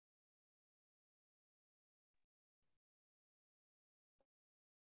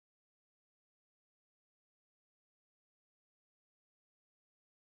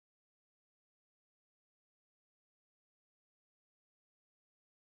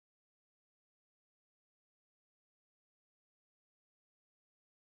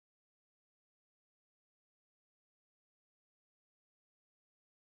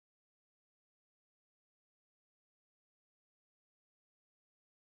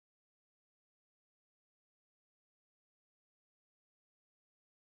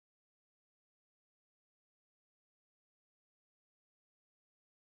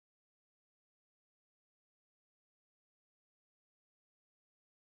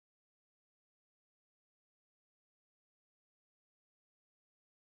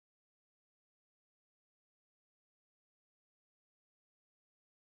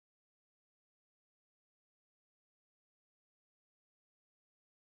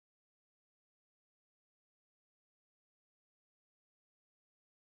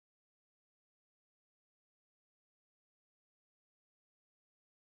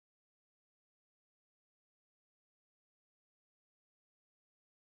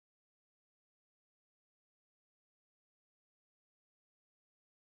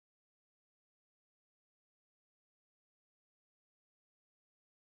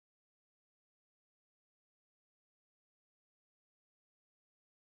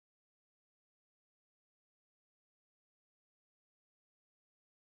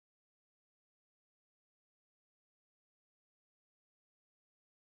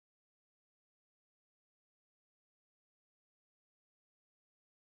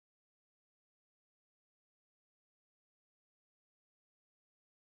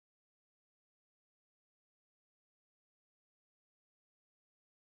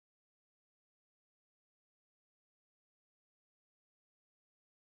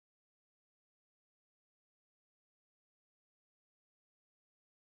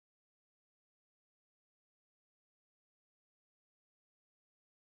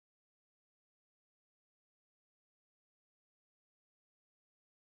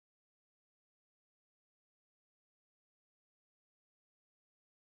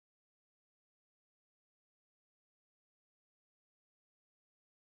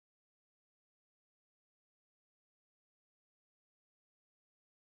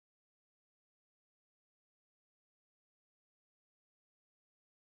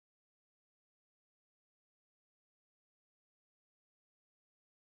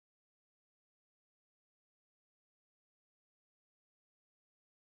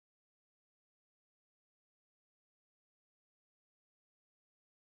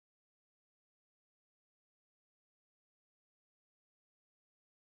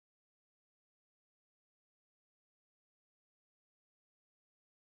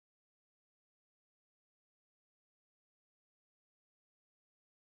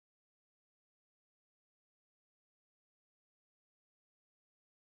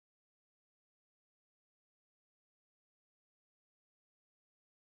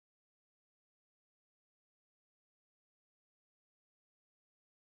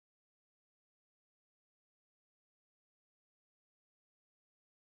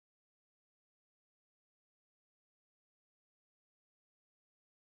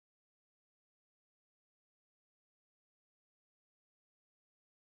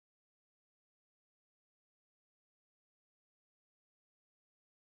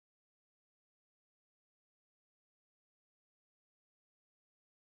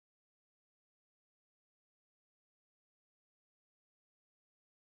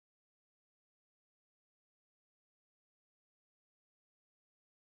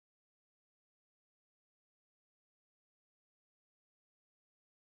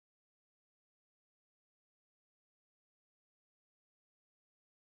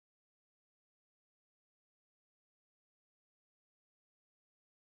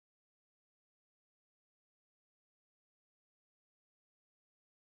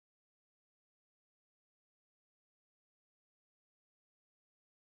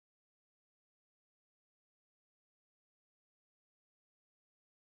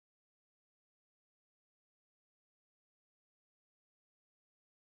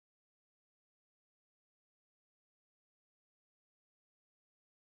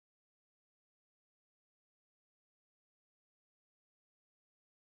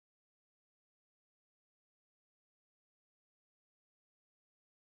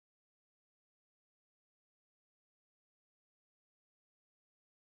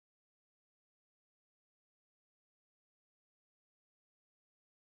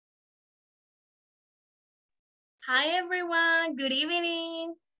Hi everyone, good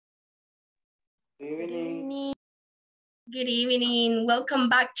evening. Good evening. Good evening. Welcome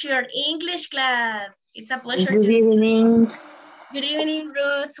back to your English class. It's a pleasure Good to evening. Good evening,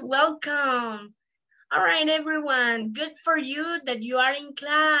 Ruth. Welcome. All right, everyone. Good for you that you are in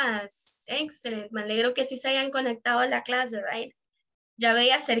class. Excellent. Me alegro que sí se hayan conectado a la clase, right? Ya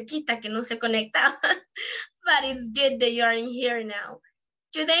veía cerquita que no se conectaba. But it's good that you are in here now.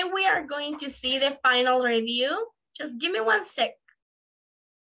 Today we are going to see the final review. Just give me 1 sec.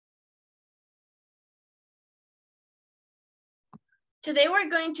 Today we're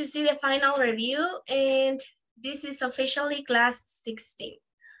going to see the final review and this is officially class 16.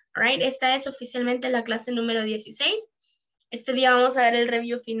 All right, esta es oficialmente la clase número 16. Este día vamos a ver el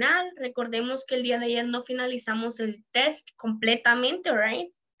review final. Recordemos que el día de ayer no finalizamos el test completamente, all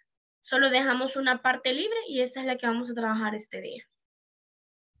right? Solo dejamos una parte libre y esa es la que vamos a trabajar este día.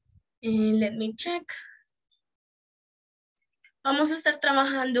 And let me check. Vamos a estar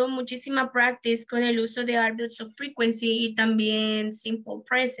trabajando muchísima practice con el uso de arbiters of frequency y también simple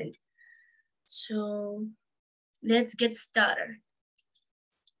present. So, let's get started.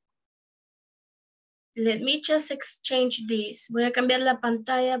 Let me just exchange this. Voy a cambiar la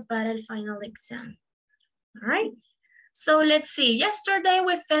pantalla para el final exam. All right. So let's see. Yesterday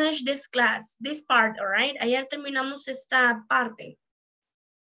we finished this class, this part, all right? Ayer terminamos esta parte.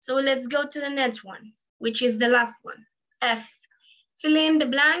 So let's go to the next one, which is the last one. F. Fill in the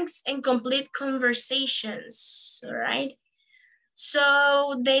blanks and complete conversations, all right?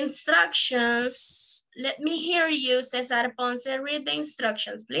 So the instructions, let me hear you, Cesar Ponce, read the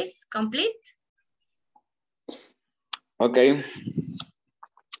instructions, please. Complete. Okay.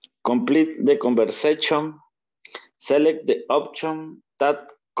 Complete the conversation. Select the option that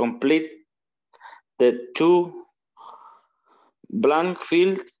complete the 2 blank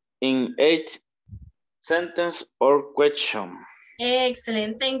fields in each sentence or question.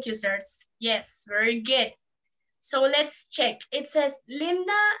 Excellent. Thank you, sirs. Yes, very good. So let's check. It says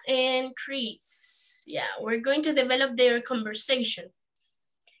Linda and Chris. Yeah, we're going to develop their conversation.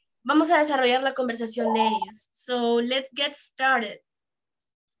 Vamos a desarrollar la conversación de ellos. So let's get started.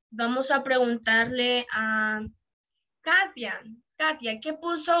 Vamos a preguntarle a Katia. Katia, ¿qué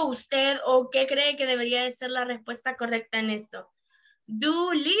puso usted o qué cree que debería de ser la respuesta correcta en esto?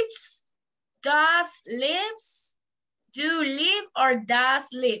 Do lives, does lives, do live or does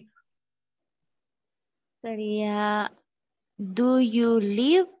live? Sería, do you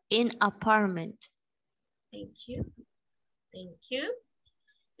live in apartment? Thank you. Thank you.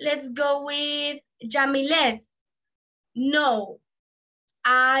 Let's go with Jamilet. No,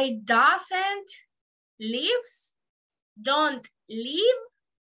 I doesn't lives, don't live,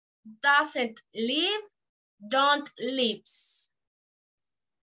 doesn't live, don't lives.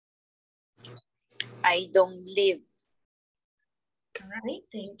 I don't live. All right,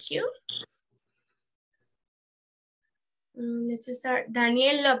 thank you. Let's start.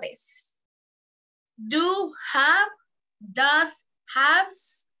 Daniel Lopez. Do have, does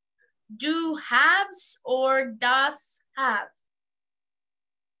haves, do haves, or does have?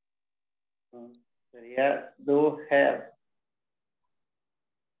 Sería do have.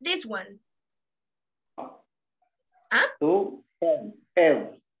 This one. Do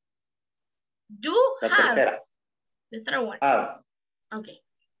have. Do La have. tercera. The third one. Have. Okay.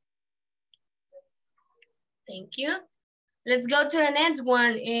 Thank you. Let's go to the next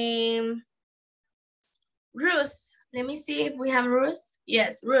one. Ruth. Let me see if we have Ruth.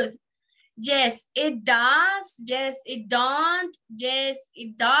 Yes, Ruth. Yes, it does. Yes, it don't. Yes,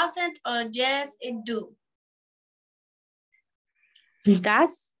 it doesn't. Or yes, it do.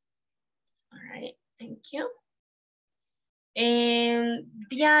 Does. All right. Thank you. And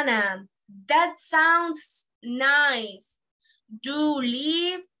Diana, that sounds nice. Do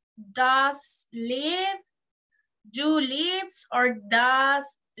live, does live, do lives, or does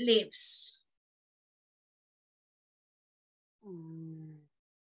lives?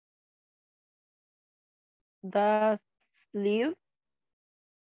 Does live.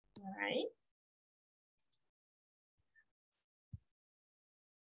 All right.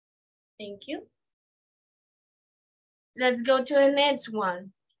 Thank you. Let's go to the next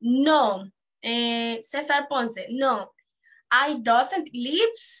one. No. Cesar Ponce, no. I doesn't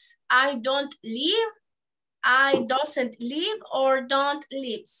lives, I don't live, I doesn't live, or don't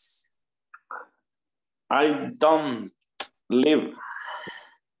lives. I don't live.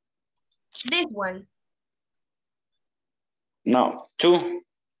 This one. No, 2.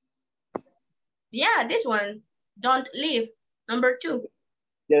 Yeah, this one. Don't live. Number 2.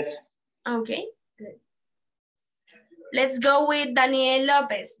 Yes. Okay, good. Let's go with Daniel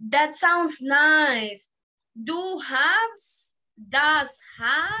Lopez. That sounds nice. Do haves, does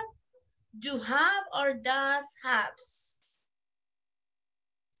have, do have, or does haves?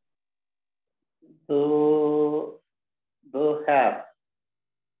 Do have.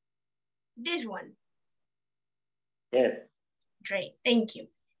 This one. Yes. Great, thank you.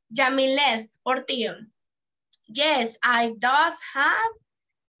 Yamilet Portillo. Yes, I does have.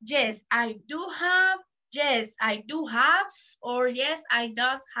 Yes, I do have. Yes, I do have. Or yes, I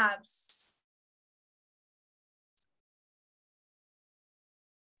does have.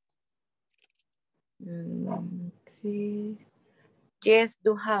 Okay. Yes,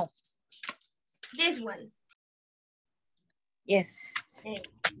 do have. This one. Yes. Thank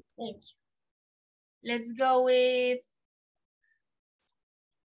you. Let's go with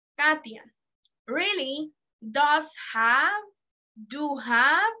Katia. Really? Does have, do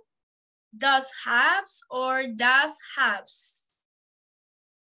have, does haves, or does haves?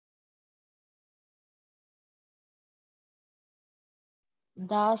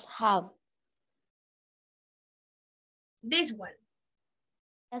 Does have. This one.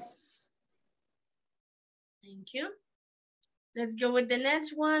 Yes. Thank you. Let's go with the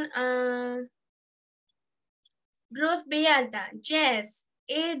next one. Ruth Villalta. Yes,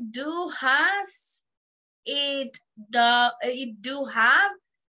 it do has, it do have,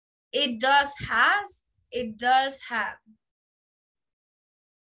 it does has, it does have.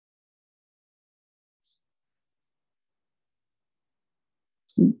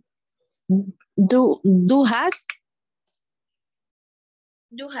 Do has.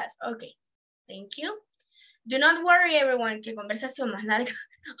 Do has, okay. Thank you. Do not worry, everyone, que conversación más larga.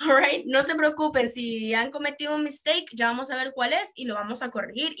 All right, no se preocupen, si han cometido un mistake, ya vamos a ver cuál es y lo vamos a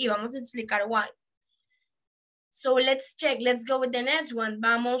corregir y vamos a explicar why. So let's check, let's go with the next one.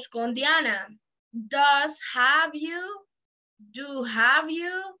 Vamos con Diana. Does have you, do have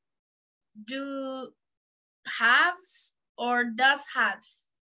you, do haves, or does haves?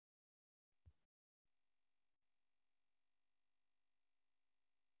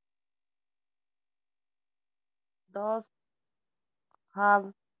 Does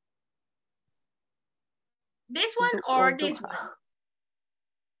have. This one Do, or do this ha-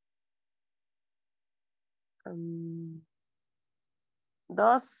 one?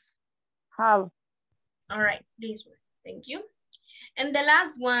 Does have. All right, this one. Thank you. And the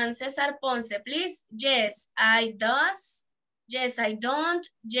last one, Cesar Ponce, please. Yes, I does. Yes, I don't.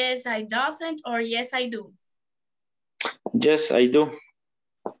 Yes, I doesn't. Or yes, I do. Yes, I do.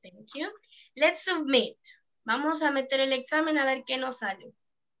 Thank you. Let's submit. Vamos a meter el examen a ver qué nos sale.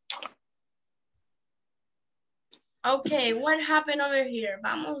 Okay, what happened over here?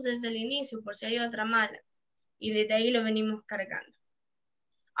 Vamos desde el inicio por si hay otra mala. Y desde ahí lo venimos cargando.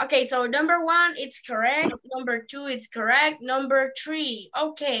 Okay, so number 1, it's correct. Number 2, it's correct. Number 3,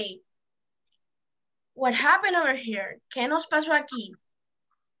 okay. What happened over here? ¿Qué nos pasó aquí?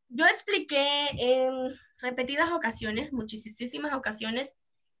 Yo expliqué en repetidas ocasiones, muchísimas ocasiones,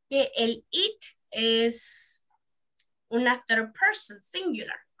 que el it es una third person,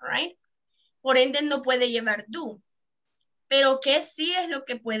 singular, right? Por ende no puede llevar do. Pero ¿qué sí es lo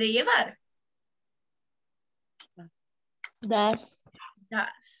que puede llevar? Does.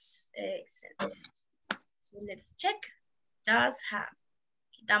 Does. Excellent. So let's check. Does have.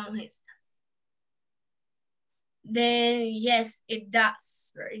 Quitamos esta. Then yes, it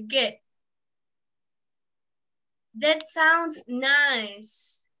does. Very good. That sounds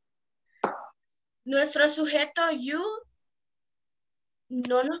nice. Nuestro sujeto you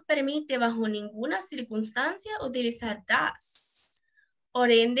no nos permite bajo ninguna circunstancia utilizar does.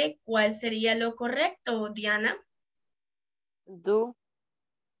 Por ende, ¿cuál sería lo correcto, Diana? Do.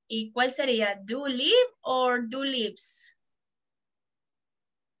 ¿Y cuál sería? Do live or do lives?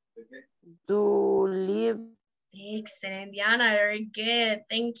 Do live. Excellent, Diana. Very good.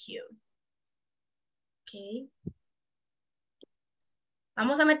 Thank you. Okay.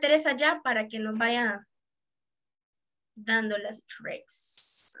 Vamos a meter esa ya para que nos vaya dando las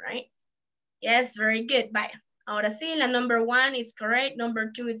tricks, right? Yes, very good. Vaya. Ahora sí, la number 1 is correct.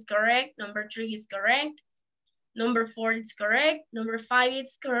 Number 2 is correct. Number 3 is correct. Number 4 is correct. Number 5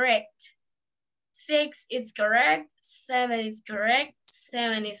 is correct. 6 is correct. 7 is correct.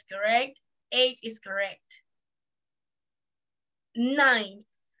 7 is correct. 8 is correct. 9.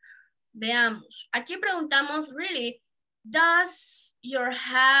 Veamos. Aquí preguntamos, really, does your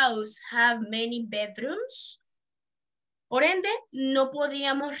house have many bedrooms? Por ende, no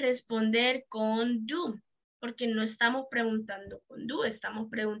podíamos responder con do, porque no estamos preguntando con do, estamos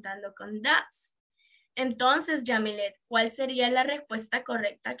preguntando con does. Entonces, Yamilet, ¿cuál sería la respuesta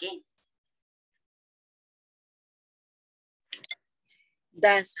correcta aquí?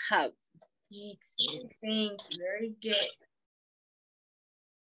 Does have. Excellent. Thank you. Very good.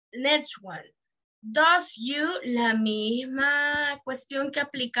 Next one. Does you, la misma cuestión que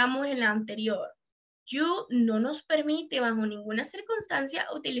aplicamos en la anterior. You no nos permite bajo ninguna circunstancia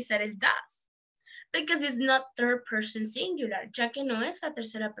utilizar el does. Because it's not third person singular, ya que no es la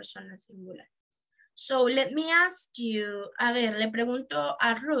tercera persona singular. So let me ask you, a ver, le pregunto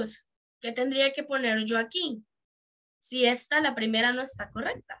a Ruth, ¿qué tendría que poner yo aquí? Si esta, la primera, no está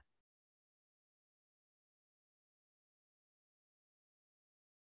correcta.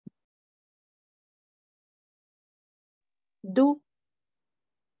 Do.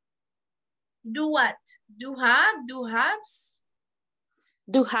 Do what? Do have, do haves?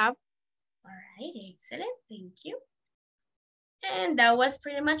 Do have. All right, excellent, thank you. And that was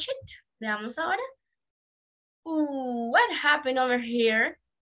pretty much it. Veamos ahora. Ooh, what happened over here?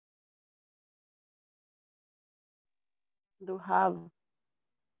 Do have.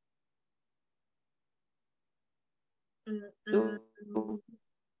 Do.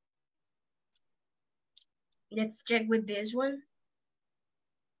 Let's check with this one.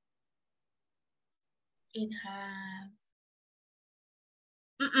 It have.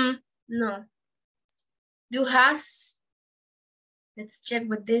 No. Do has. Let's check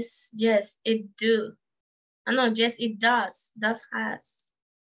with this. Yes, it do. No, yes, it does. Does has.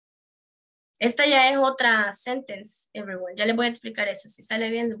 Esta ya es otra sentence, everyone. Ya les voy a explicar eso. Si sale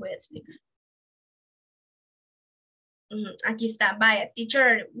bien, les voy a explicar. Aquí está. Vaya,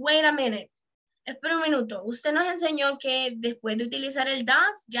 teacher, wait a minute. Espera un minuto. Usted nos enseñó que después de utilizar el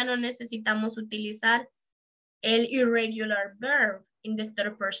does, ya no necesitamos utilizar el irregular verb in the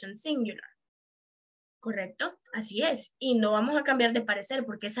third person singular. ¿Correcto? Así es. Y no vamos a cambiar de parecer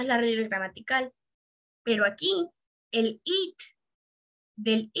porque esa es la regla gramatical. Pero aquí, el it,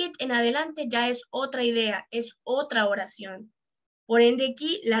 del it en adelante ya es otra idea, es otra oración. Por ende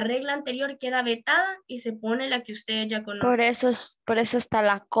aquí, la regla anterior queda vetada y se pone la que ustedes ya conocen. Por eso está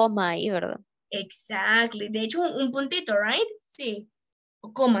la coma ahí, ¿verdad? Exactly. De hecho, un puntito, right? Sí.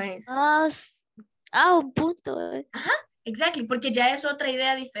 O coma es. Un punto. Ajá, exactly, porque ya es otra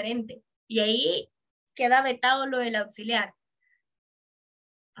idea diferente. Y ahí queda vetado lo del auxiliar.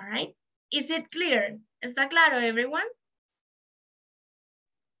 All right. Is it clear? ¿Está claro, everyone?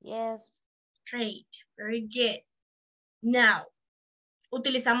 Yes. Great. Very good. Now,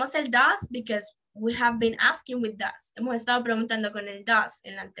 utilizamos el does because we have been asking with does. Hemos estado preguntando con el does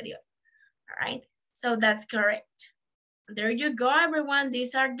en la anterior. All right. So that's correct. There you go, everyone.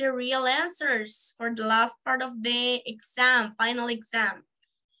 These are the real answers for the last part of the exam, final exam.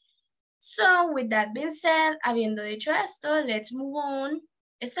 So, with that being said, habiendo dicho esto, let's move on.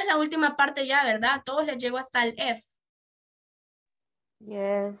 Esta es la última parte ya, ¿verdad? Todos les llegó hasta el F.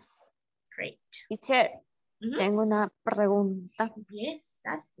 Yes. Great. Teacher, Mhm. tengo una pregunta. Yes,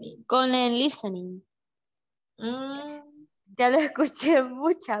 that's me. Con el listening. Mm, Ya lo escuché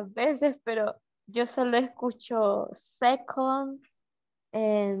muchas veces, pero yo solo escucho second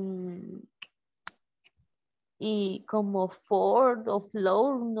y como fourth o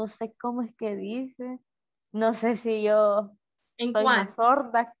floor, no sé cómo es que dice. No sé si yo ¿En soy cuál? más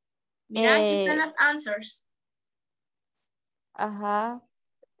sorda. Mira, aquí están las answers. Ajá.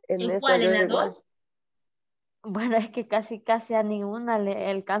 ¿En cuál? ¿En la igual. 2? Bueno, es que casi a ninguna le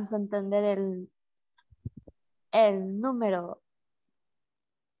alcanzo a entender el número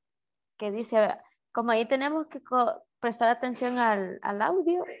que dice. Como ahí tenemos que prestar atención al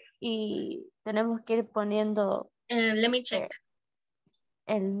audio y tenemos que ir poniendo Let me check.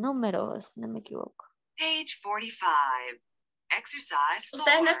 el número, si no me equivoco. Page 45. Exercise 4.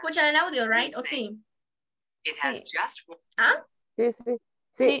 Ustedes no escuchan el audio, right? ¿O sí? It has Sí. just ¿Ah? Sí, sí.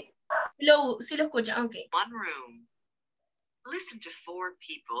 Sí. Sí lo escuchan, ok. one room. Listen to 4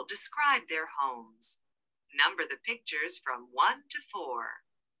 people describe their homes. Number the pictures from 1 to 4.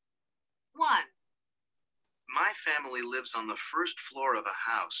 1. My family lives on the first floor of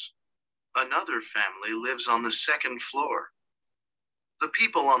a house. Another family lives on the second floor. The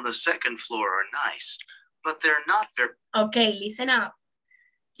people on the second floor are nice, but they're not very... Ok, listen up.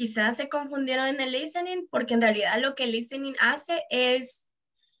 Quizás se confundieron en el listening porque en realidad lo que el listening hace es,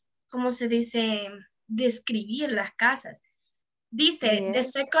 ¿cómo se dice? Describir las casas. Dice, the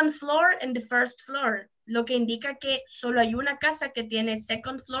Yes. second floor and the first floor, lo que indica que solo hay una casa que tiene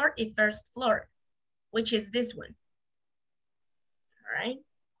second floor y first floor, which is this one. All right.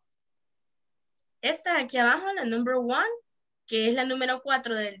 Esta de aquí abajo, la number 1, que es la número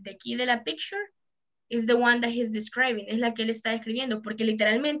 4 de aquí de la picture, is the one that he's describing, es la que él está describiendo, porque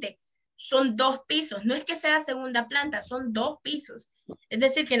literalmente son 2 pisos, no es que sea segunda planta, son 2 pisos. Es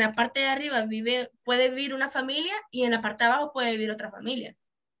decir, que en la parte de arriba puede vivir una familia y en la parte de abajo puede vivir otra familia.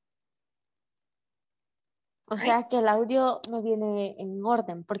 O sea que el audio no viene en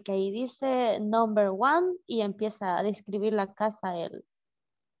orden, porque ahí dice number 1 y empieza a describir la casa él.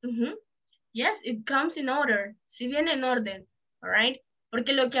 Yes, it comes in order. Si viene en orden, all right?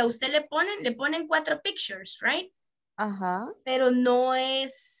 Porque lo que a usted le ponen 4 pictures, right? Ajá. Pero no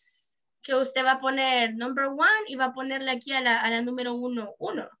es que usted va a poner number 1 y va a ponerle aquí a la número 1,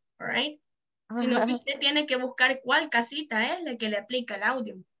 all right? Sino que usted tiene que buscar cuál casita es la que le aplica el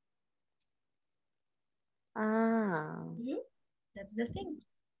audio. That's the thing.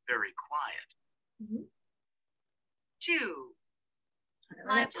 Very quiet. 2.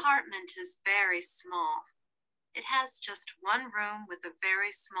 My apartment is very small. It has just one room with a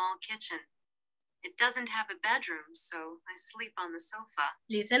very small kitchen. It doesn't have a bedroom, so I sleep on the sofa.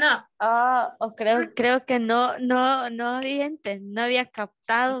 Listen up. Creo que no había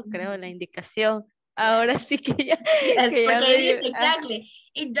captado, creo, la indicación. Ahora sí que ya. Yes, que ya porque dice, exactly.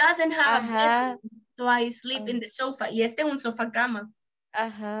 It doesn't have a bedroom, so I sleep in the sofa. Y este es un sofá cama.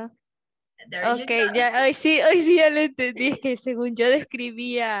 Ajá. There you Ok, go. ya, hoy sí ya lo entendí, que según yo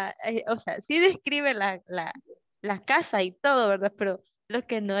describía, o sea, sí describe la casa y todo, ¿verdad? Pero lo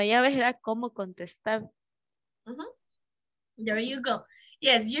que no había era cómo contestar. There you go.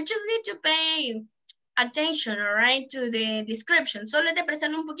 Yes, you just need to pay attention, all right, to the description. Solo es de prestar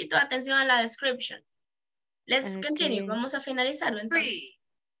un poquito de atención a la description. Let's continue. Vamos a finalizarlo entonces. 3.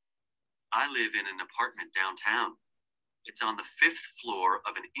 I live in an apartment downtown. It's on the 5th floor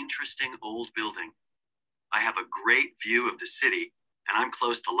of an interesting old building. I have a great view of the city, and I'm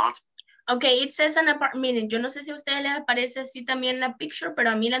close to lots. Okay, it says an apartment. Miren, yo no sé si a ustedes les aparece así también la picture,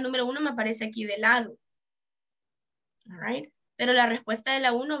 pero a mí la número 1 me aparece aquí de lado. All right. Pero la respuesta de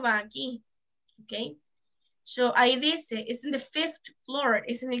la 1 va aquí. Okay. So ahí dice, it's in the 5th floor,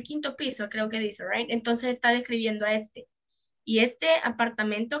 es en el 5º piso, creo que dice, right? Entonces está describiendo a este. Y este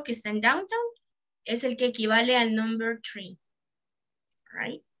apartamento que está en downtown es el que equivale al number 3.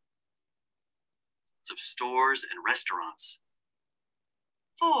 Right? Of stores and restaurants.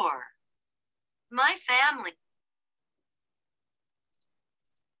 4. My family.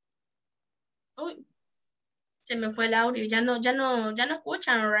 Uy, se me fue el audio. Ya no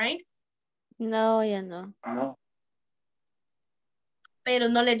escuchan, right? No, ya no. No. Pero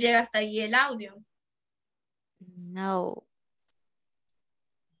no le llega hasta ahí el audio. No.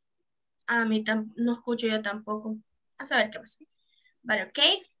 A mí no escucho yo tampoco. A saber qué pasa. Vale, ok.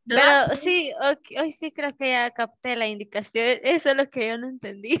 Pero sí, hoy sí creo que ya capté la indicación. Eso es lo que yo no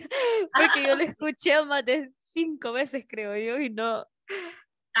entendí. Porque yo lo escuché más de 5 veces, creo yo, y no.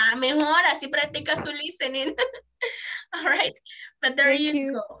 Mejor, así practica su listening. All right. But there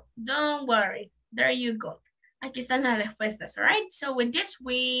you go. Don't worry. There you go. Aquí están las respuestas. All right. So with this,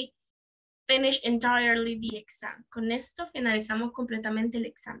 we finish entirely the exam. Con esto finalizamos completamente el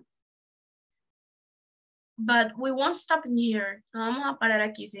examen. But we won't stop in here. No vamos a parar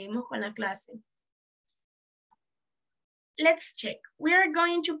aquí. Seguimos con la clase. Let's check. We are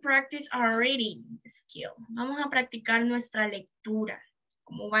going to practice our reading skill. Vamos a practicar nuestra lectura.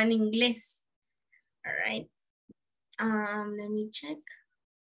 Como va en inglés. All right. Let me check.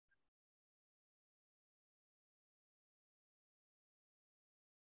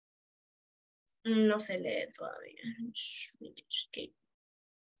 No se lee todavía. Okay.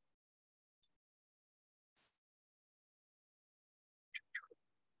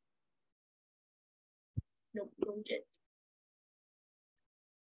 No, no yet.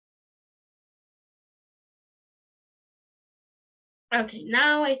 Okay,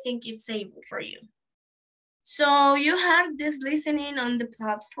 now I think it's able for you. So you have this listening on the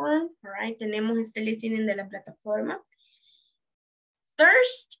platform, all right? Tenemos este listening de la plataforma.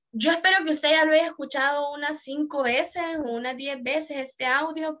 First, yo espero que usted ya lo haya escuchado unas 5 veces o unas 10 veces este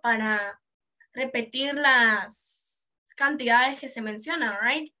audio para repetir las cantidades que se mencionan, all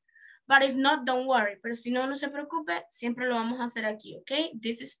right? But if not, don't worry. Pero si no, no se preocupe, siempre lo vamos a hacer aquí, okay?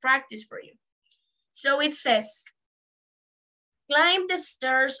 This is practice for you. So it says, climb the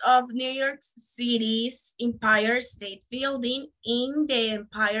stairs of New York City's Empire State Building in the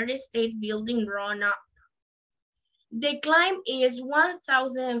Empire State Building run up. The climb is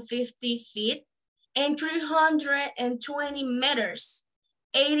 1,050 feet and 320 meters,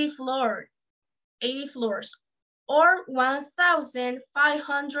 80 floors, or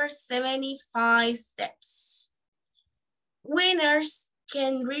 1,575 steps. Winners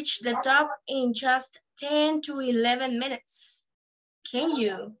can reach the top in just 10 to 11 minutes. Can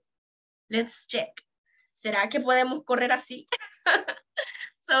you? Let's check. ¿Será que podemos correr así?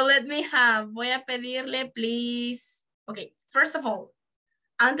 So let me voy a pedirle, please. Okay, first of all,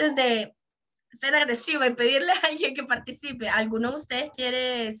 antes de ser agresiva y pedirle a alguien que participe, ¿alguno de ustedes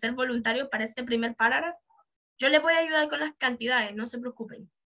quiere ser voluntario para este primer párrafo? Yo les voy a ayudar con las cantidades, no se preocupen.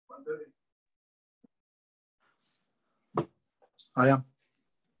 I am.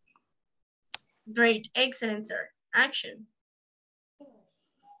 Great, excellent, sir. Action.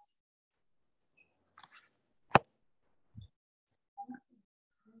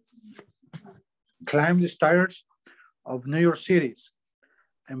 Climb the stairs of New York City's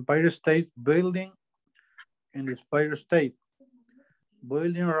Empire State Building in the Empire State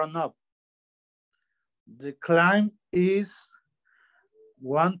Building run up. The climb is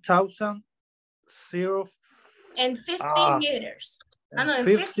 1,000 and 50 meters. and No, and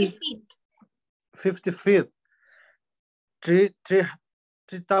 50 feet. 50 feet.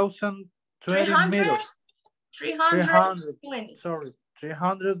 3,020 meters. 320. Sorry,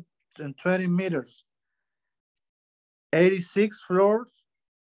 320 meters. 86 floors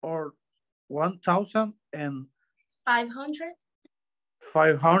or 500.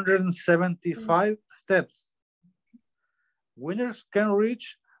 575 steps. Winners can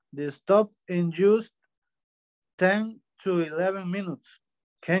reach the stop in just 10 to 11 minutes.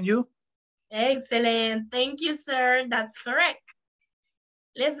 Can you? Excellent. Thank you, sir. That's correct.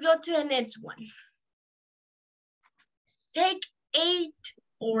 Let's go to the next one. Take 8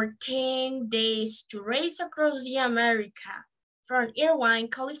 or 10 days to race across the America from Irvine,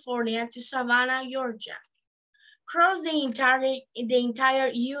 California to Savannah, Georgia. Cross the entire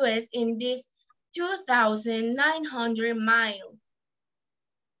U.S. in this 2,900 mile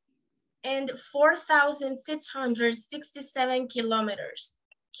and 4,667 kilometer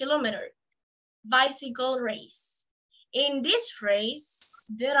bicycle race. In this race,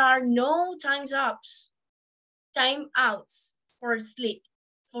 there are no time outs for sleep.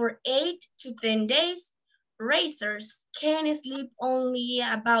 For 8 to 10 days, racers can sleep only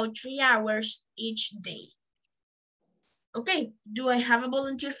about 3 hours each day. Okay, do I have a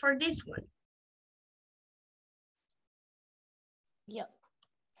volunteer for this one? Yep.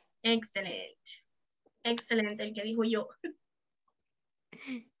 Excellent. Excellent, el que dijo yo.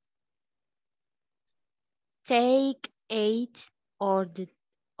 Take 8 or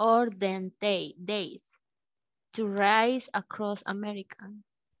 10 days to race across America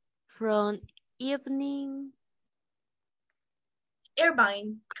from Irvine,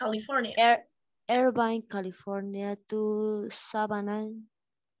 California. Irvine, California to Savannah,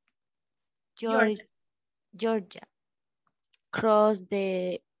 Georgia. Cross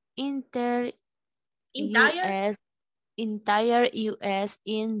the entire US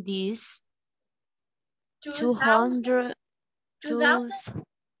in this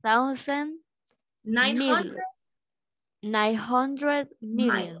 200,000 900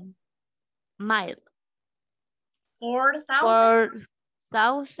 million mile.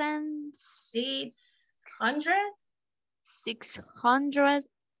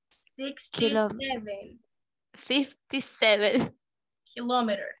 4,667 57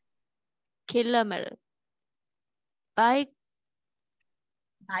 kilometer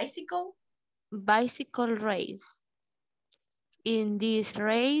bicycle race. In this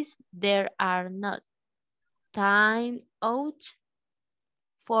race, there are not time out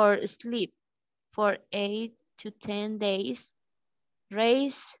for sleep. For 8 to 10 days,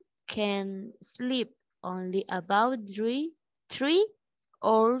 race can sleep only about 3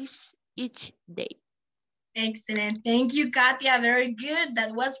 hours each day. Excellent. Thank you, Katia. Very good.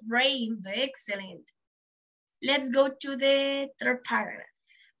 That was brave. Excellent. Let's go to the third paragraph.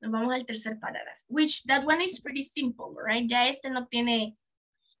 Nos vamos al tercer paragraph, which that one is pretty simple, right? Ya este no tiene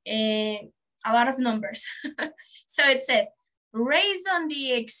a lot of numbers. So it says, race on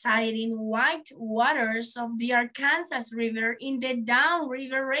the exciting white waters of the Arkansas River in the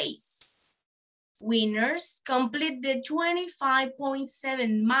downriver race. Winners complete the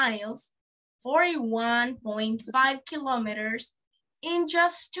 25.7 miles, 41.5 kilometers in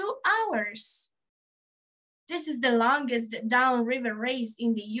just 2 hours. This is the longest downriver race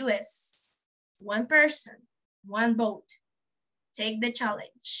in the US. One person, one boat. Take the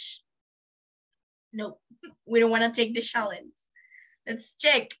challenge. No, we don't want to take the challenge. Let's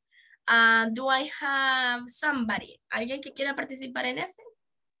check. Do I have somebody? ¿Alguien que quiera participar en este?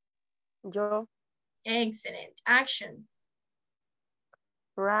 Yo. Excellent. Action.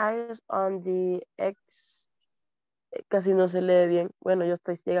 Rise on the casi no se lee bien. Bueno, yo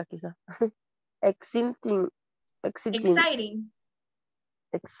estoy ciega quizá.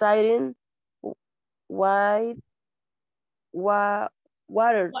 Exciting wide waters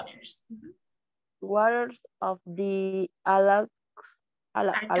of the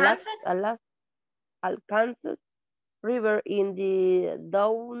Arkansas River in the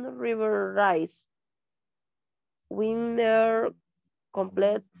downriver race. Winner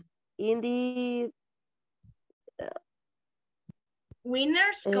complete in the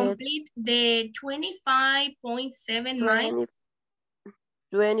Winners complete the 25.7 miles.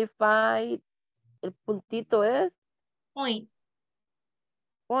 25, el puntito es Point.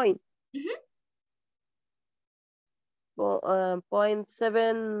 point. Ujú.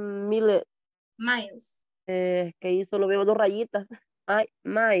 0.7 Miles. que ahí solo veo 2 rayitas. Ay,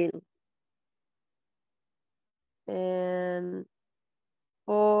 mile. And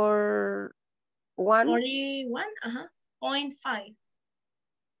for 1. 41, 0.5.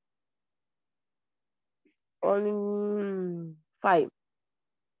 Only 5.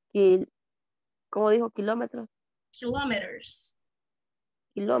 ¿Cómo dijo? Kilómetros. Kilometers.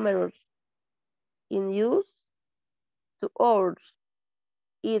 Kilometers. In use to hours.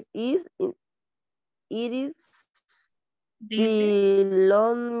 It is the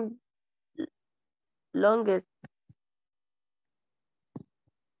longest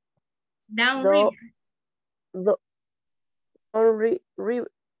Downriver.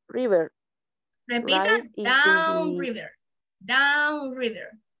 River. Repita, Right downriver.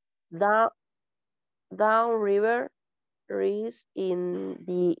 Downriver. Downriver is in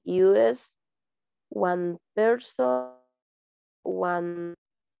the US. One person, one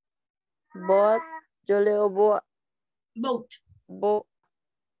boat. Yo leo Boat.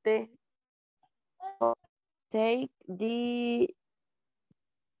 Take the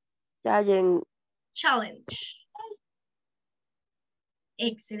Challenge.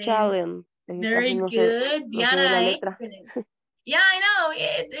 Excellent. challenge. Very No good, no sé la Diana. letra. Excellent. Yeah, I know.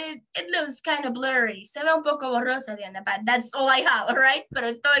 It looks kind of blurry. Se ve un poco borrosa, Diana, but that's all I have, all right? Pero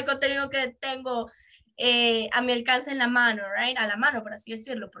es todo el contenido que tengo a mi alcance en la mano, right? A la mano, por así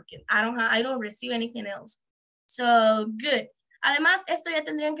decirlo, porque I don't receive anything else. So, good. Además, esto ya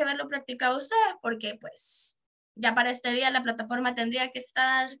tendrían que haberlo practicado ustedes, porque pues ya para este día la plataforma tendría que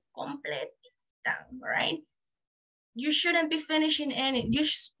estar completita, right? You shouldn't be finishing you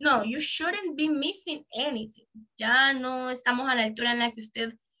shouldn't be missing anything. Ya no estamos a la altura en la que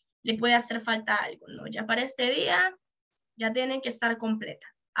usted le puede hacer falta algo, ¿no? Ya para este día ya tienen que estar completa.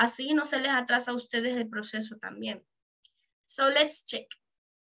 Así no se les atrasa a ustedes el proceso también. So let's check.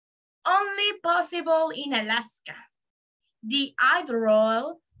 Only possible in Alaska. The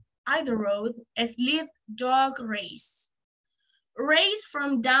Iditarod Sled Dog Race. Race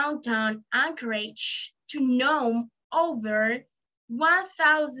from downtown Anchorage to Nome over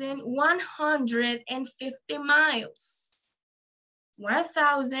 1,150 miles.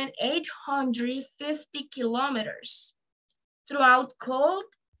 1,850 kilometers. Throughout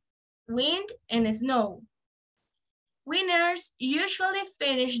cold, wind, and snow. Winners usually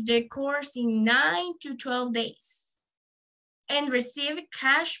finish the course in 9 to 12 days and receive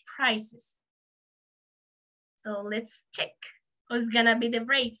cash prizes. So let's check. Who's gonna be the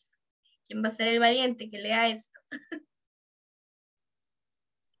brave? ¿Quién va a ser el valiente que lea esto?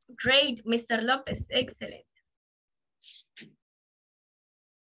 Great, Mr. Lopez, excellent.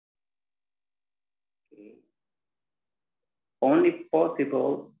 Only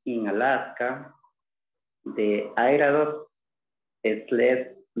possible in Alaska, the Iditarod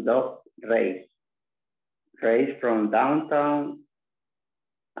Sled Dog Race. Race from downtown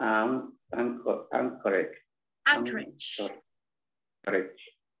Anchorage.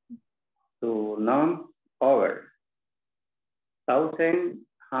 To Nome over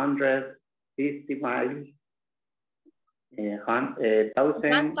 1,150 miles.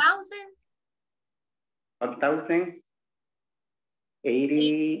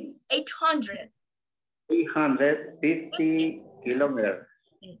 kilometers.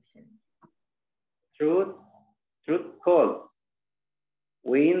 Excellent. Through cold,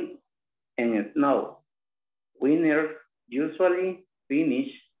 wind, and snow. Winners usually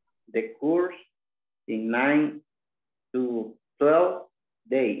finish the course in 9 to 12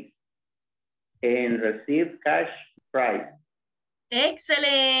 days and receive cash prize.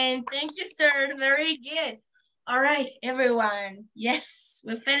 Excellent. Thank you, sir. Very good. All right, everyone. Yes,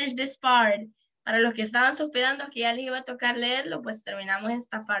 we finished this part. Para los que estaban suspirando que ya les iba a tocar leerlo, pues terminamos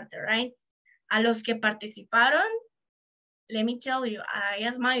esta parte, right? A los que participaron, let me tell you, I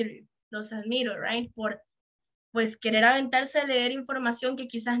admire you. Los admiro, right? Por pues querer aventarse a leer información que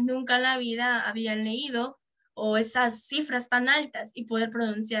quizás nunca en la vida habían leído o esas cifras tan altas y poder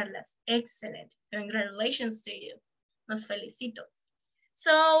pronunciarlas. Excellent. Congratulations to you. Nos felicito.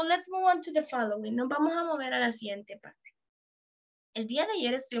 So, let's move on to the following. Nos vamos a mover a la siguiente parte. El día de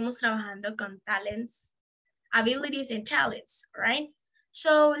ayer estuvimos trabajando con talents, abilities and talents, right?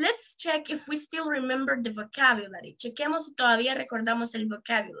 So, let's check if we still remember the vocabulary. Chequemos si todavía recordamos el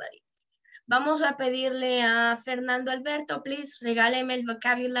vocabulary. Vamos a pedirle a Fernando Alberto, please, regáleme el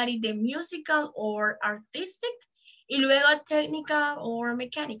vocabulary de musical or artistic Y luego technical or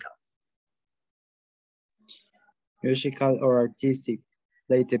mechanical. Musical or artistic,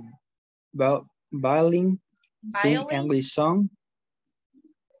 like the violin, sing Violin. English song.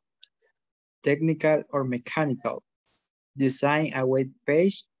 Technical or mechanical, design a web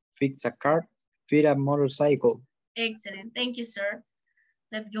page, fix a car, fit a motorcycle. Excellent, thank you, sir.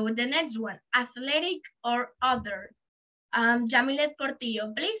 Let's go with the next one. Athletic or other. Jamilet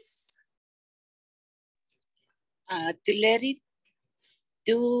Portillo, please. Athletic,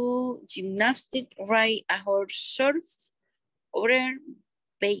 do gymnastics, ride a horse, surf, order,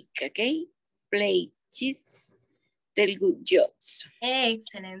 bake a cake, play chess, tell good jokes.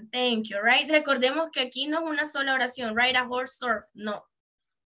 Excellent, thank you, right? Recordemos que aquí no es una sola oración, ride a horse, surf, no.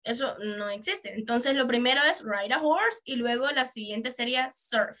 Eso no existe. Entonces lo primero es ride a horse y luego la siguiente sería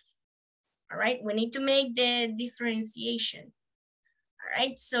surf. All right, we need to make the differentiation. All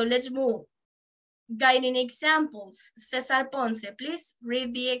right, so let's move. Guiding examples. Cesar Ponce, please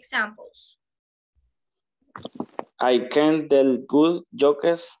read the examples. I can tell good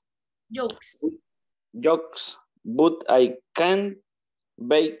jokes, but I can't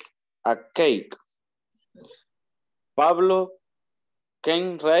bake a cake. Pablo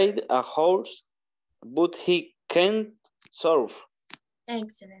can ride a horse, but he can't surf.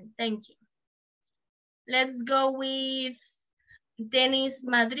 Excellent, thank you. Let's go with Dennis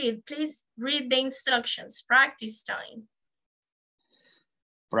Madrid. Please read the instructions. Practice time.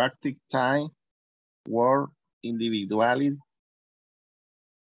 Practice time, work individually.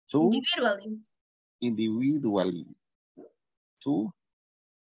 Individually. To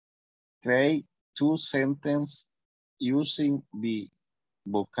create 2 sentences using the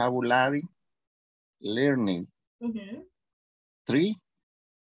vocabulary learning. 3,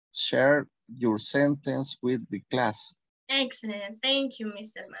 share your sentence with the class. Excellent. Thank you,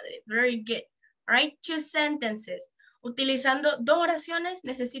 Mr. Madrid. Very good. All right, 2 sentences. Utilizando 2 oraciones,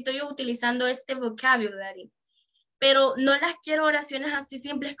 necesito yo utilizando este vocabulary. Pero no las quiero oraciones así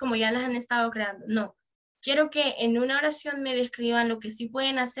simples como ya las han estado creando. No. Quiero que en una oración me describan lo que sí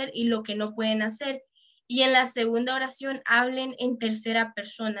pueden hacer y lo que no pueden hacer. Y en la segunda oración hablen en tercera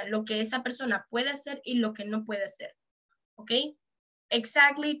persona, lo que esa persona puede hacer y lo que no puede hacer. ¿Ok?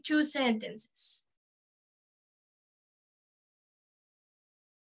 Exactly 2 sentences.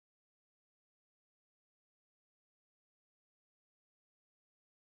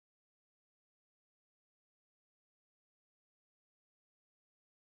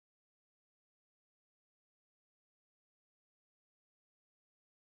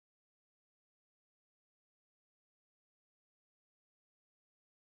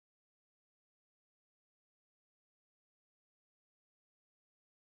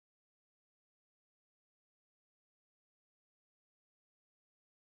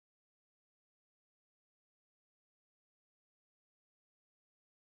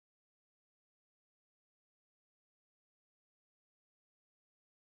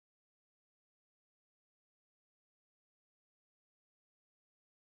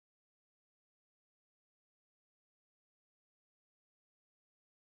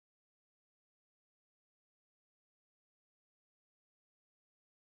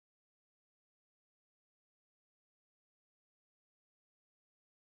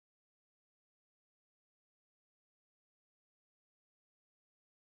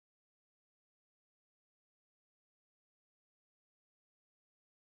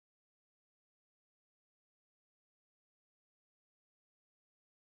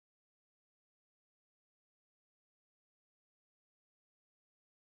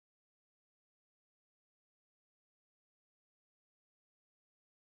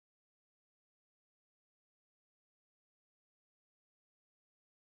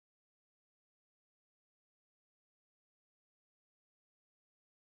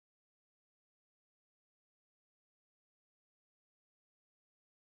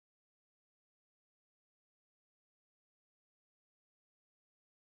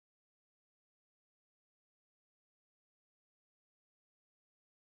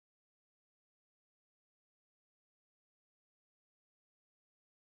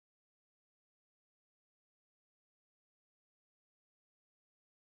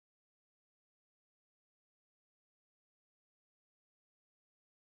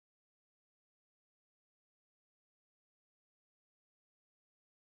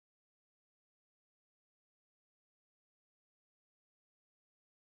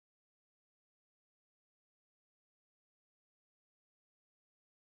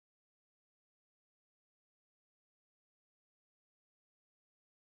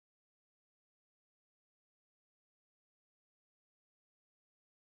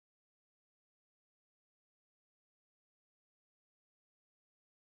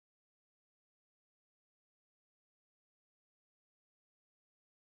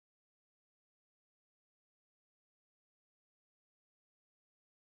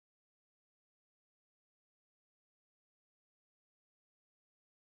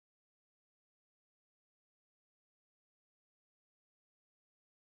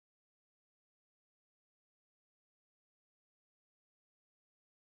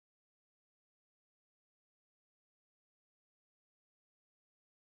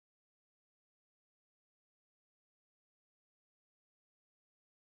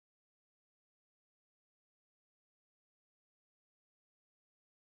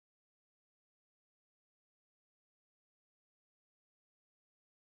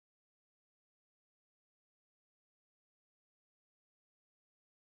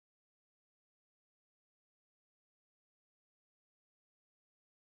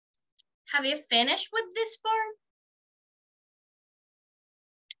 Have you finished with this part?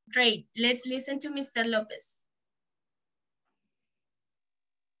 Great. Let's listen to Mr. Lopez.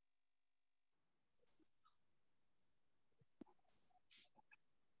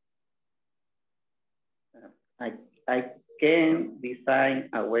 I can design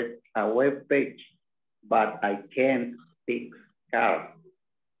a web page, but I can't fix cars.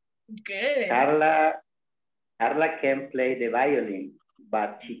 Good. Carla can play the violin,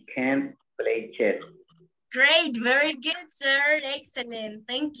 but she can't play chess. Great, very good, sir. Excellent,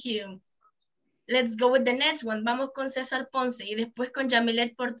 thank you. Let's go with the next one. Vamos con César Ponce y después con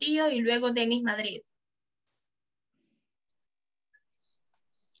Yamilet Portillo y luego Denis Madrid.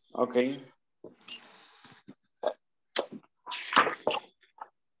 Okay.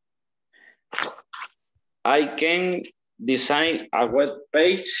 I can design a web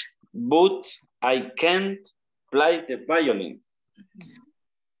page, but I can't play the violin.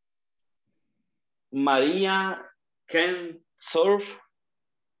 Maria can surf,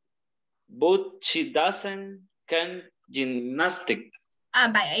 but she doesn't can gymnastics. Ah,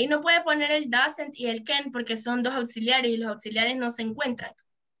 vaya, ahí no puede poner el doesn't y el can't porque son dos auxiliares y los auxiliares no se encuentran.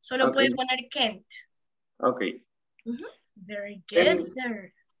 Solo puede poner can't. Okay. Very good,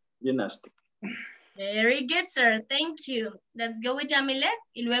 sir. Gymnastics. Very good, sir. Thank you. Let's go with Yamilet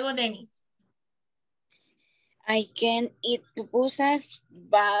y luego Denis. I can eat pupusas,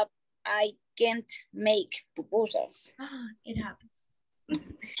 but I can't make pupusas. It happens.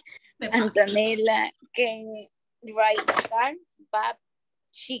 Antonella can drive a car, but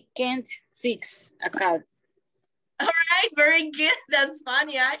she can't fix a car. All right, very good. That's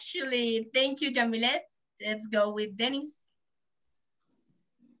funny, actually. Thank you, Jamilet. Let's go with Dennis.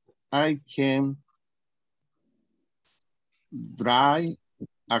 I can drive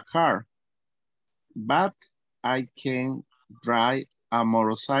a car, but I can drive a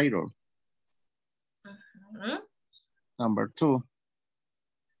motorcycle. Number 2,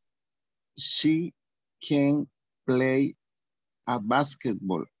 she can play a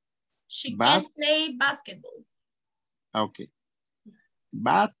basketball. She can play basketball. Okay.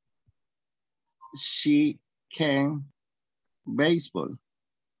 But she can baseball.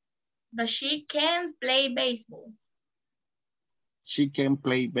 But she can play baseball. She can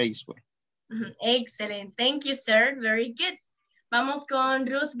play baseball. Excellent. Thank you, sir. Very good. Vamos con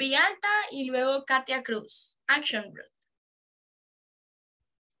Ruth Villalta y luego Katia Cruz. Action, Ruth.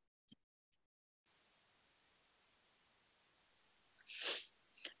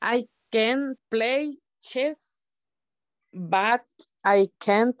 I can play chess, but I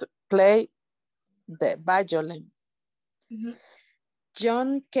can't play the violin.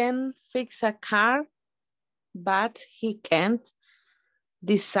 John can fix a car, but he can't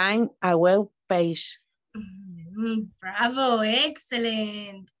design a web page. Bravo,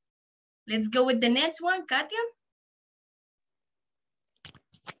 excellent. Let's go with the next one, Katia.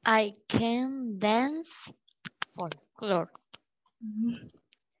 I can dance folklore.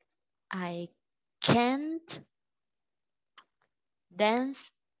 I can't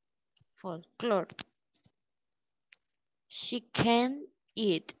dance folklore. She can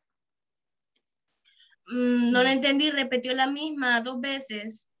eat. No la entendí, repitió la misma 2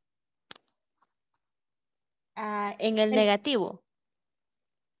 veces. En el negativo.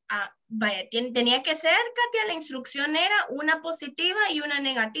 Vaya, tenía que ser, Katia, la instrucción era una positiva y una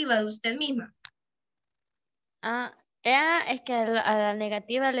negativa de usted misma. Es que a la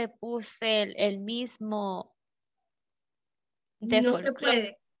negativa le puse el mismo de No folclore. se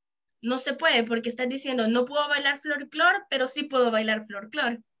puede. No se puede porque estás diciendo no puedo bailar folclore, pero sí puedo bailar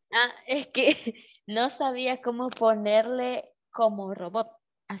folclore. Es que no sabía cómo ponerle como robot.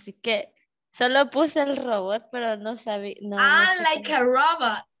 Así que solo puse el robot, pero no sabía. No sé like a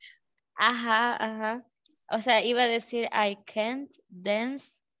robot. Ajá. O sea, iba a decir I can't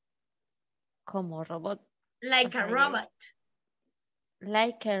dance como robot. Like a robot.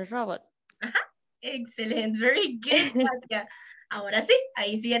 Like a robot. Excelente. Very good, Katia. Ahora sí,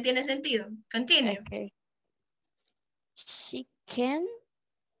 ahí sí ya tiene sentido. Continue. Okay. She can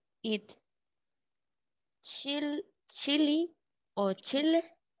eat chili or chile.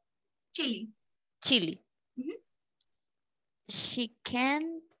 Chili. She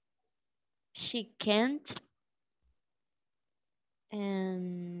can't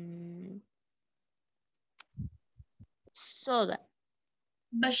soda.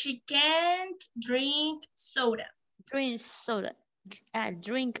 But she can't drink soda. Drink soda.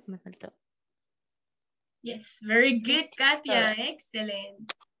 Drink me faltó. Yes, very good, Katia.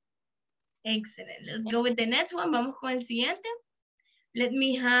 Excellent. Excellent. Let's go with the next one. Vamos con el siguiente. Let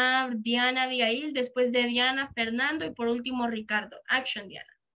me have Diana Abigail, después de Diana, Fernando y por último Ricardo. Action,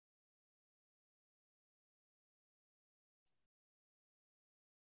 Diana.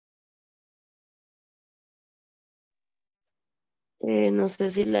 No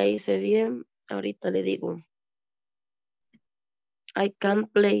sé si la hice bien. Ahorita le digo. I can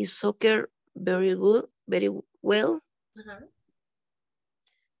play soccer very good, very well. Ajá.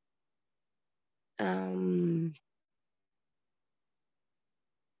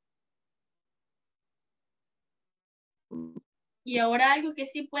 Y ahora algo que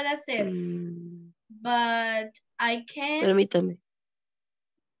sí puede hacer. But I can. Permítame.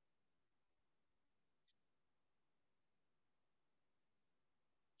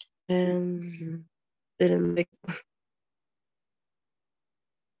 Espérenme.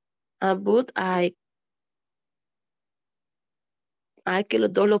 But que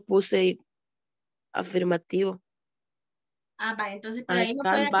los dos los puse afirmativo. Va, entonces por I ahí no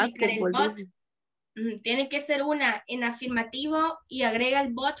puede can aplicar el basketball, but. dice. Tiene que ser una en afirmativo y agrega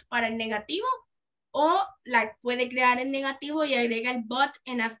el but para el negativo, o la puede crear en negativo y agrega el but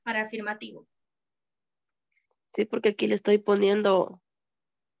para afirmativo. Sí, porque aquí le estoy poniendo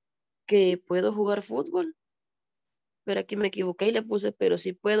que puedo jugar fútbol. Pero aquí me equivoqué y le puse, pero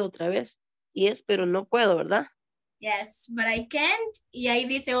sí puedo otra vez. Y es, pero no puedo, ¿verdad? Yes, but I can't. Y ahí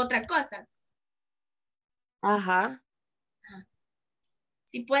dice otra cosa. Ajá.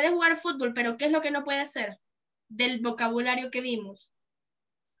 Si puede jugar fútbol, pero ¿qué es lo que no puede hacer? Del vocabulario que vimos.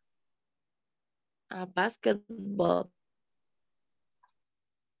 Basketball.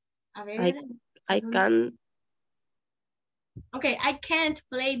 A ver. I can. Okay, I can't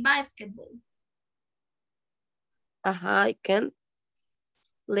play basketball. Ajá, I can't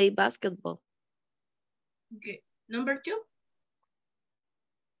play basketball. Good. Number 2.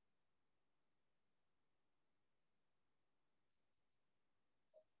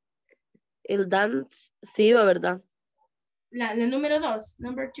 El dance, sí, ¿verdad? La número 2,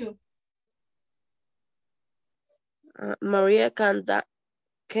 number 2. Maria can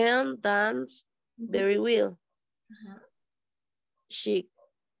dance very well. She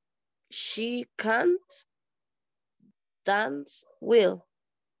can't dance well.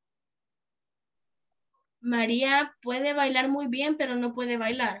 María puede bailar muy bien, pero no puede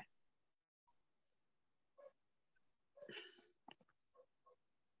bailar.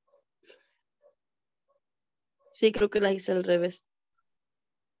 Sí, creo que la hice al revés.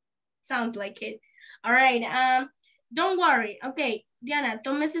 Sounds like it. All right. Don't worry. Okay, Diana,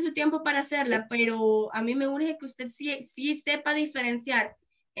 tómese su tiempo para hacerla, pero a mí me urge que usted sí sepa diferenciar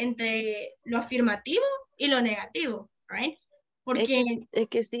entre lo afirmativo y lo negativo, right? Porque... Es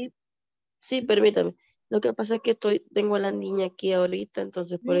que sí, permítame. Lo que pasa es que tengo a la niña aquí ahorita,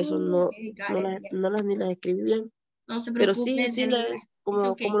 entonces por eso no las ni las escribí bien. No se Pero preocupe, sí,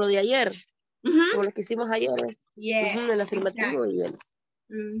 como lo de ayer, como lo que hicimos ayer. El afirmativo y el...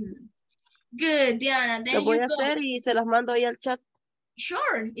 Good, Diana. Lo voy a hacer y se las mando ahí al chat.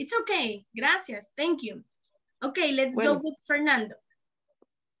 Sure, it's okay. Gracias, thank you. Okay, let's go with Fernando.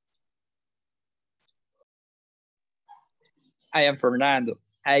 I am Fernando.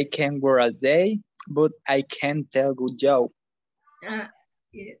 I can work all day, but I can't tell good joke. Yeah.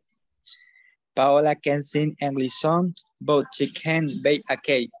 Paola can sing English songs, but she can't bake a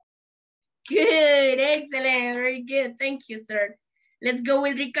cake. Good, excellent, very good. Thank you, sir. Let's go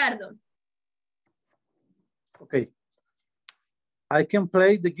with Ricardo. Okay. I can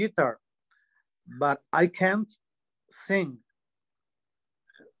play the guitar, but I can't sing.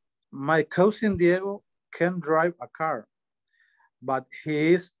 My cousin Diego can drive a car, but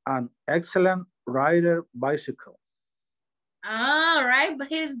he is an excellent rider bicycle. All right, but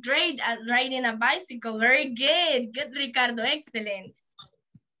he's great at riding a bicycle. Very good. Good, Ricardo. Excellent.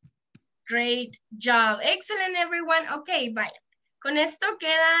 Great job. Excellent, everyone. Okay, vaya. Con esto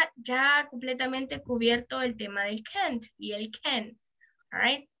queda ya completamente cubierto el tema del can't y el can. All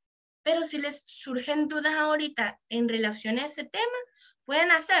right. Pero si les surgen dudas ahorita en relación a ese tema,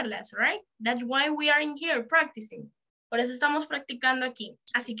 pueden hacerlas, right? That's why we are in here practicing. Por eso estamos practicando aquí.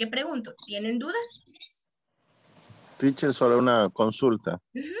 Así que pregunto, ¿tienen dudas? Teacher, solo una consulta.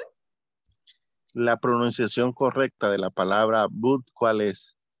 La pronunciación correcta de la palabra but, ¿cuál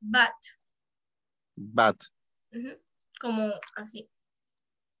es? But. But. Como así.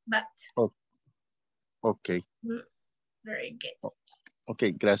 But. Ok. Very good. Ok,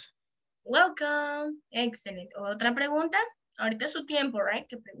 gracias. Welcome. Excelente. ¿Otra pregunta? Ahorita es su tiempo, right?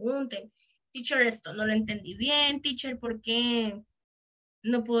 Que pregunten. Teacher, esto no lo entendí bien. Teacher, ¿por qué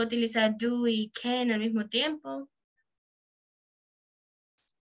no puedo utilizar do y can al mismo tiempo?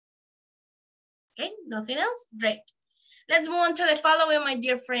 Okay, nothing else? Great. Let's move on to the following, my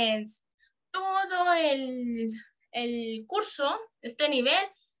dear friends. Todo el curso, este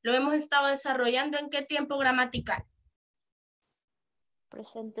nivel, lo hemos estado desarrollando ¿en qué tiempo gramatical?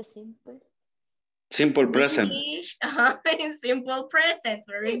 Presente simple. Simple present. English, simple present,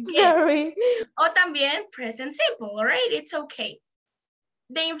 very good. Sorry. O también present simple, all right? It's okay.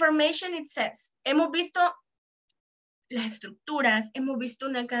 The information it says. Hemos visto las estructuras, hemos visto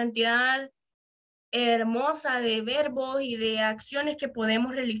una cantidad hermosa de verbos y de acciones que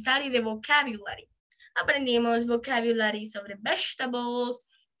podemos realizar y de vocabulary. Aprendimos vocabulary sobre vegetables,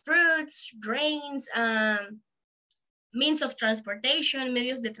 fruits, grains, means of transportation,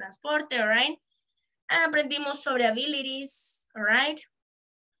 medios de transporte, all right? Aprendimos sobre abilities, all right?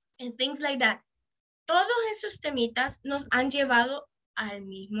 And things like that. Todos esos temitas nos han llevado al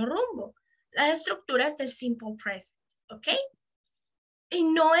mismo rumbo. Las estructuras del simple present, ¿ok? Y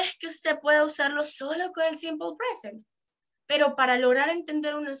no es que usted pueda usarlo solo con el simple present, pero para lograr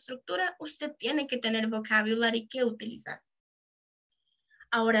entender una estructura, usted tiene que tener vocabulary que utilizar.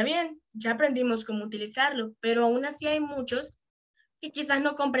 Ahora bien, ya aprendimos cómo utilizarlo, pero aún así hay muchos que quizás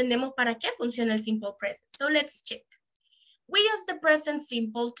no comprendemos para qué funciona el simple present. So let's check. We use the present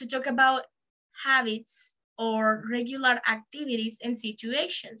simple to talk about habits or regular activities and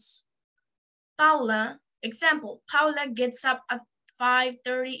situations. Paula, example, Paula gets up at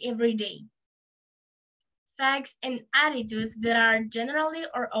 5:30 every day. Facts and attitudes that are generally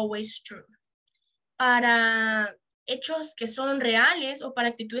or always true. Para hechos que son reales o para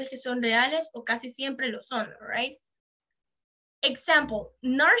actitudes que son reales o casi siempre lo son, right? Example,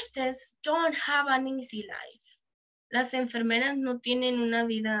 nurses don't have an easy life. Las enfermeras no tienen una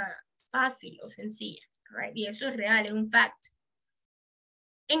vida fácil o sencilla, right? Y eso es real, es un fact.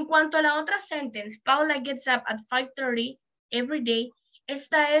 En cuanto a la otra sentence, Paula gets up at 5:30 every day.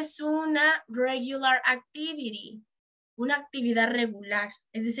 Esta es una regular activity, una actividad regular.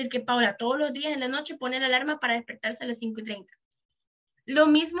 Es decir, que Paula todos los días en la noche pone la alarma para despertarse a las 5:30. Lo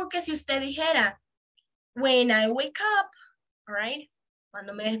mismo que si usted dijera, when I wake up, right?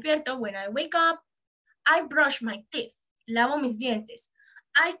 Cuando me despierto, when I wake up, I brush my teeth, lavo mis dientes.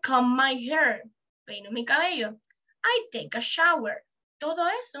 I comb my hair, peino mi cabello. I take a shower. Todo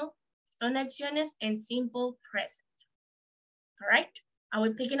eso son acciones en simple present. All right? Are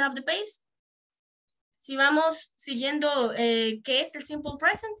we picking up the pace? Si vamos siguiendo, ¿qué es el simple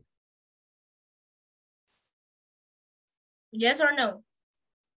present? Yes or no?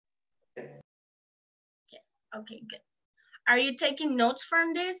 Yes. Okay, good. Are you taking notes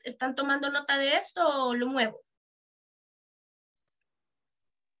from this? ¿Están tomando nota de esto o lo muevo?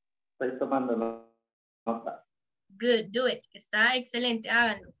 Estoy tomando nota. Good, do it. Está excelente,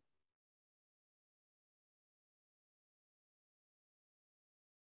 háganlo.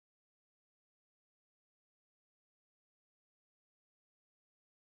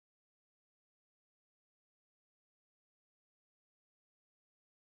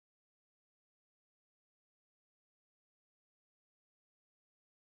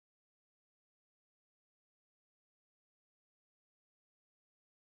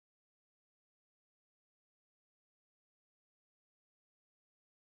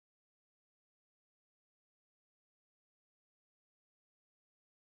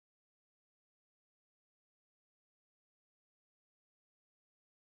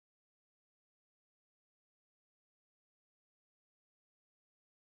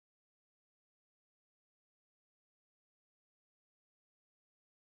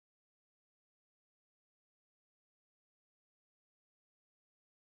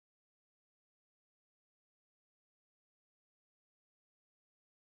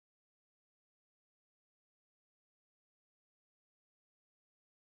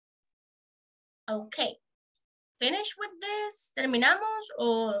 Okay. Finish with this? ¿Terminamos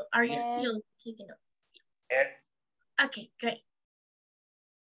or are you still taking notes? Yes. Okay, great.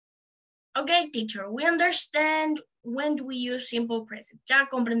 Okay, teacher, we understand when do we use simple present. Ya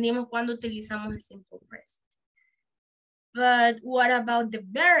comprendimos cuando utilizamos el simple present. But what about the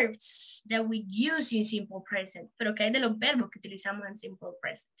verbs that we use in simple present? Pero ¿qué hay de los verbos que utilizamos en simple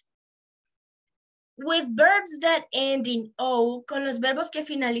present? With verbs that end in O, con los verbos que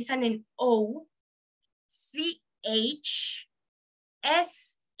finalizan en O, CH,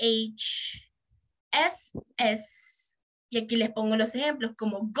 SH, SS, y aquí les pongo los ejemplos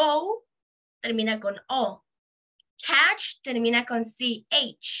como go, termina con O. Catch termina con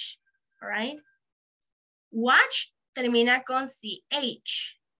CH, right? Watch termina con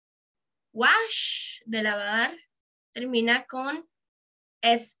CH. Wash, de lavar, termina con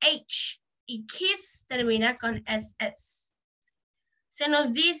SH. Y kiss termina con SS. Se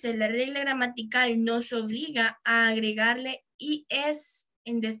nos dice, la regla gramatical nos obliga a agregarle IS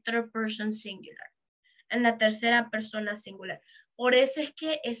en the third person singular, en la tercera persona singular. Por eso es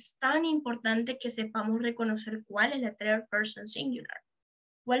que es tan importante que sepamos reconocer cuál es la third person singular.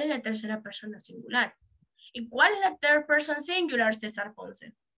 ¿Cuál es la tercera persona singular? ¿Y cuál es la third person singular, César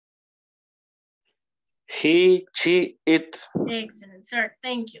Ponce? He, she, it. Excellent, sir.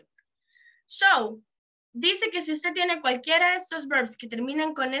 Thank you. So, dice que si usted tiene cualquiera de estos verbs que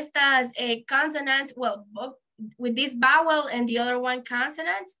terminan con estas consonants, well, with this vowel and the other one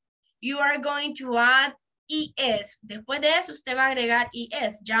consonants, you are going to add es. Después de eso, usted va a agregar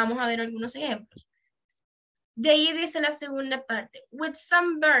es. Ya vamos a ver algunos ejemplos. De ahí dice la segunda parte. With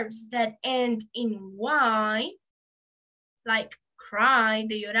some verbs that end in y, like cry,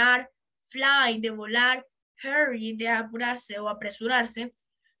 de llorar, fly, de volar, hurry, de apurarse o apresurarse,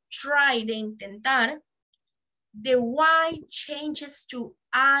 try, de intentar, the y changes to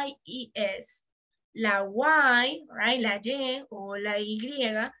ies. La y, right, la y o la y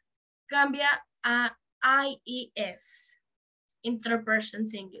cambia a ies, interperson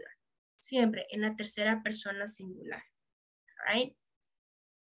singular, siempre en la tercera persona singular, right?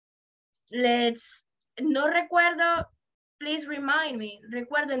 No recuerdo, please remind me,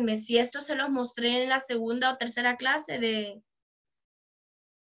 recuérdenme si esto se los mostré en la segunda o tercera clase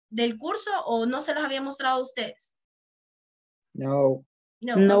del curso o no se los había mostrado a ustedes. No.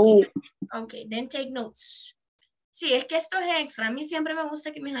 No. Okay, then take notes. Sí, es que esto es extra. A mí siempre me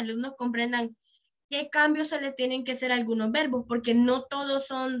gusta que mis alumnos comprendan qué cambios se le tienen que hacer a algunos verbos, porque no todos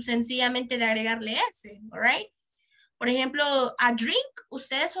son sencillamente de agregarle S, right? Por ejemplo, a drink,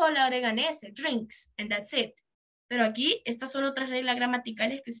 ustedes solo le agregan S, drinks, and that's it. Pero aquí, estas son otras reglas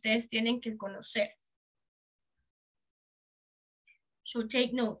gramaticales que ustedes tienen que conocer. So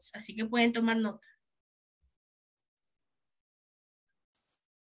take notes, así que pueden tomar nota.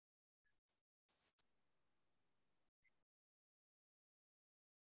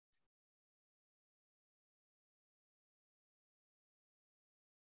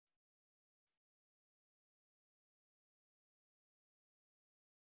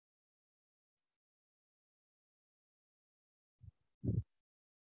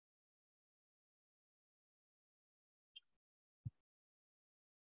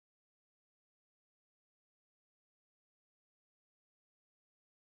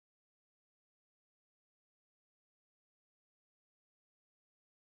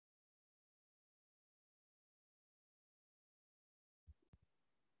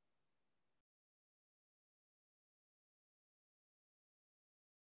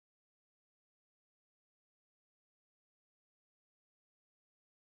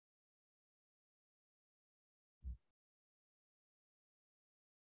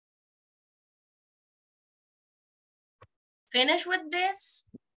 Finish with this?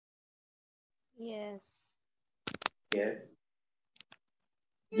 Yes. Yes.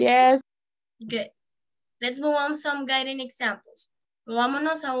 Yes. Good. Let's move on some guiding examples.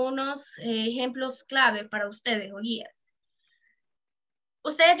 Vámonos a unos ejemplos clave para ustedes o guías.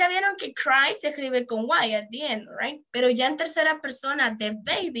 Ustedes ya vieron que cry se escribe con Y at the end, right? Pero ya en tercera persona, the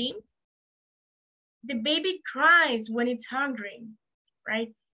baby cries when it's hungry,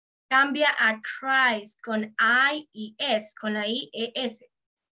 right? Cambia a cries con I y S, con la I e S.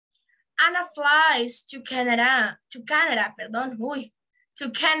 Anna flies to Canada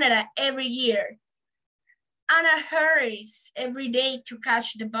every year. Anna hurries every day to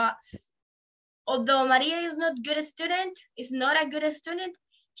catch the bus. Although Maria is not a good student,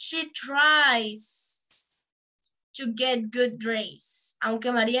 she tries to get good grades.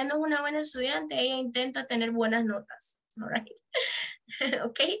 Aunque María no es una buena estudiante, ella intenta tener buenas notas. All right?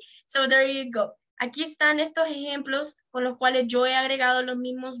 Okay, so there you go. Aquí están estos ejemplos con los cuales yo he agregado los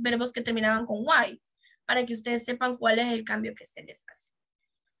mismos verbos que terminaban con Y, para que ustedes sepan cuál es el cambio que se les hace.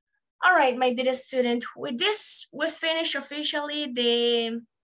 All right, my dear student, with this, we finish officially the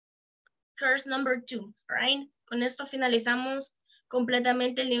course number 2, right? Con esto finalizamos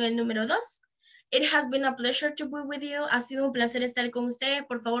completamente el nivel número 2. It has been a pleasure to be with you. Ha sido un placer estar con ustedes.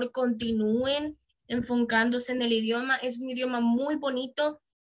 Por favor, continúen enfocándose en el idioma. Es un idioma muy bonito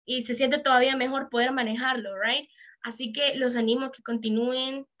y se siente todavía mejor poder manejarlo, right? Así que los animo a que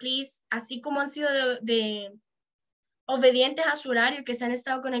continúen, please. Así como han sido de obedientes a su horario, que se han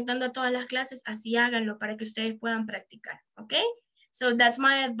estado conectando a todas las clases, así háganlo para que ustedes puedan practicar, ¿ok? So that's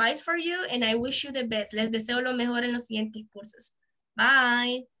my advice for you and I wish you the best. Les deseo lo mejor en los siguientes cursos.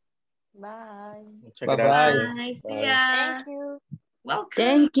 Bye. Bye. Muchas Bye gracias. Bye. See Bye. ya. Thank you. Welcome.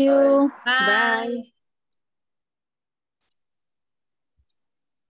 Thank you. Bye. Bye.